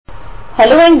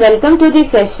Hello and welcome to the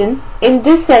session. In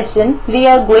this session, we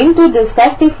are going to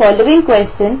discuss the following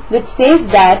question which says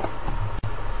that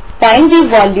find the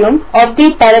volume of the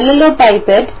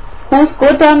parallelepiped whose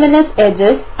coterminous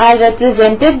edges are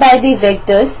represented by the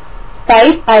vectors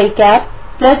 5 I cap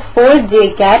plus 4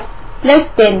 j cap plus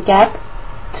 10 cap,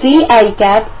 3 I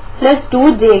cap plus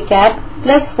 2 j cap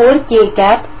plus 4 k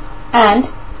cap and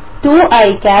 2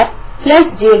 I cap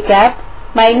plus j cap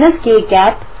minus k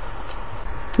cap.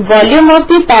 Volume of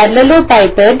the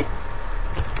parallelepiped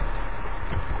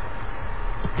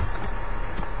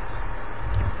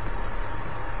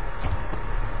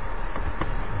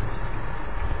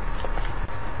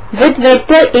with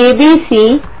vector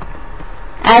ABC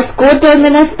as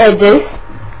coterminous edges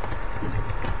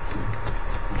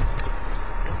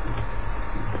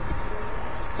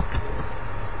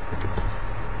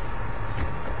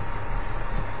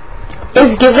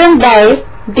is given by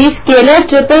the scalar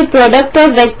triple product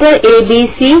of vector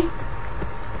ABC.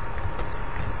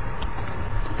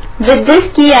 With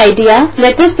this key idea,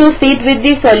 let us proceed with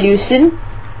the solution.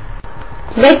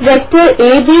 Let vector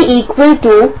A be equal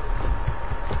to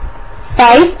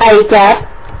 5 I cap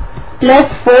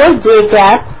plus 4 j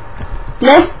cap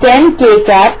plus 10 k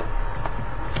cap.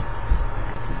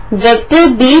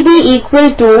 Vector B be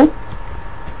equal to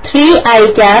 3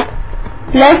 I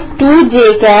cap plus 2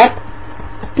 j cap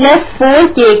plus 4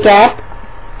 k cap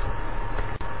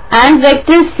and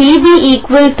vector C be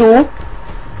equal to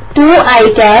 2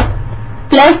 I cap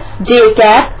plus j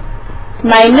cap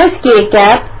minus k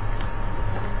cap.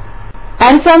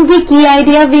 And from the key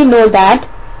idea we know that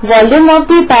volume of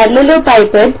the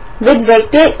parallelepiped with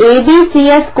vector ABC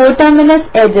as coterminous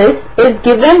edges is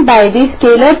given by the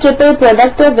scalar triple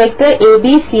product of vector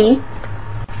ABC.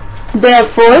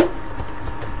 Therefore,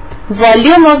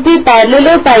 volume of the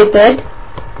parallelepiped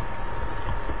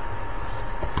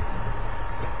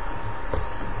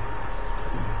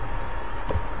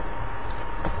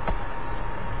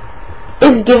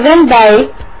is given by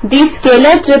the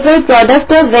scalar triple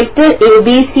product of vector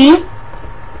ABC,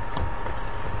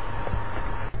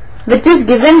 which is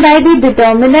given by the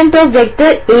determinant of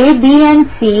vector A, B and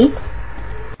C,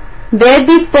 where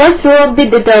the first row of the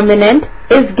determinant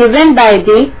is given by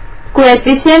the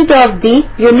coefficient of the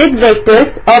unit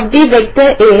vectors of the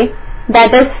vector A,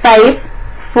 that is 5,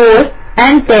 4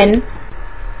 and 10.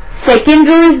 Second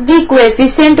row is the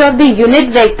coefficient of the unit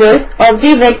vectors of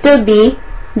the vector B,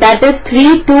 that is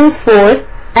 3, 2, 4,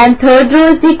 and third row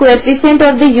is the coefficient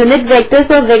of the unit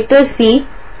vectors of vector C,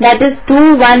 that is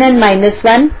 2, 1 and minus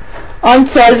 1. On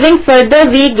solving further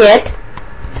we get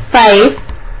 5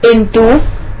 into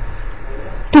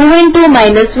 2 into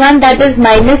minus 1, that is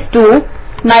minus 2,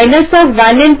 minus of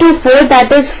 1 into 4,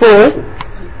 that is 4,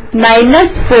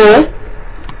 minus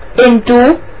 4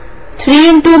 into 3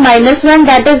 into minus 1,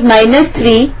 that is minus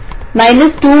 3,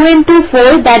 minus 2 into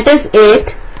 4, that is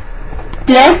 8,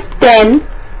 plus 10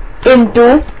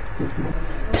 into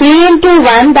 3 into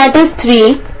 1, that is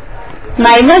 3,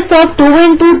 minus of 2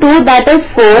 into 2, that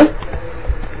is 4,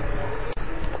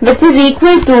 which is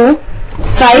equal to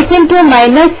 5 into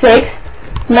minus 6,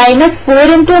 minus 4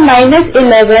 into minus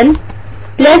 11,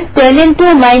 plus 10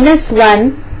 into minus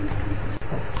 1,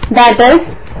 that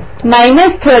is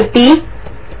minus 30,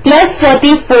 plus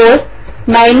 44,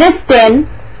 minus 10,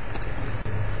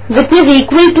 which is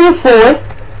equal to 4.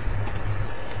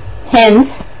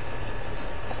 Hence,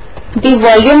 the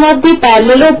volume of the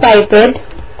parallelepiped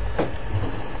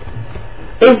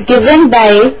is given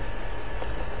by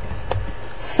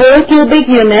 4 cubic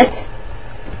units,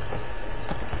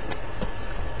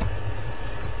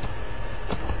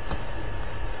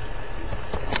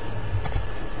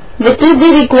 which is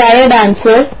the required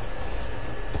answer.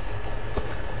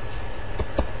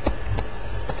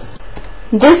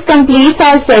 This completes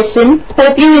our session.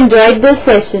 Hope you enjoyed this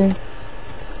session.